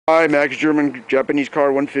Hi, Max German Japanese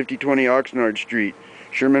car, 15020 Oxnard Street,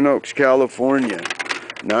 Sherman Oaks, California,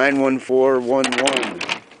 91411.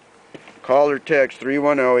 Call or text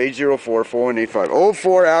 310-804-4185.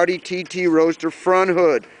 04 Audi TT Roadster front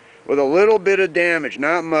hood with a little bit of damage,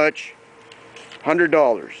 not much,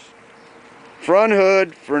 $100. Front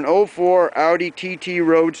hood for an 04 Audi TT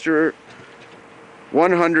Roadster,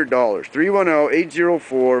 $100.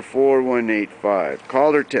 310-804-4185.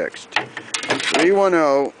 Call or text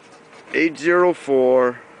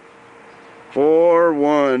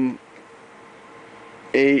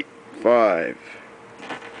 310-804-4185.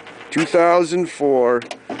 2004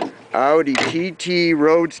 Audi TT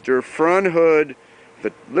Roadster front hood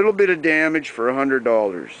with a little bit of damage for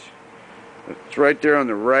 $100. It's right there on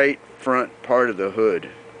the right front part of the hood.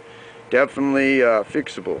 Definitely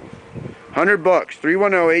fixable. $100.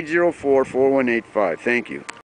 310-804-4185. Thank you.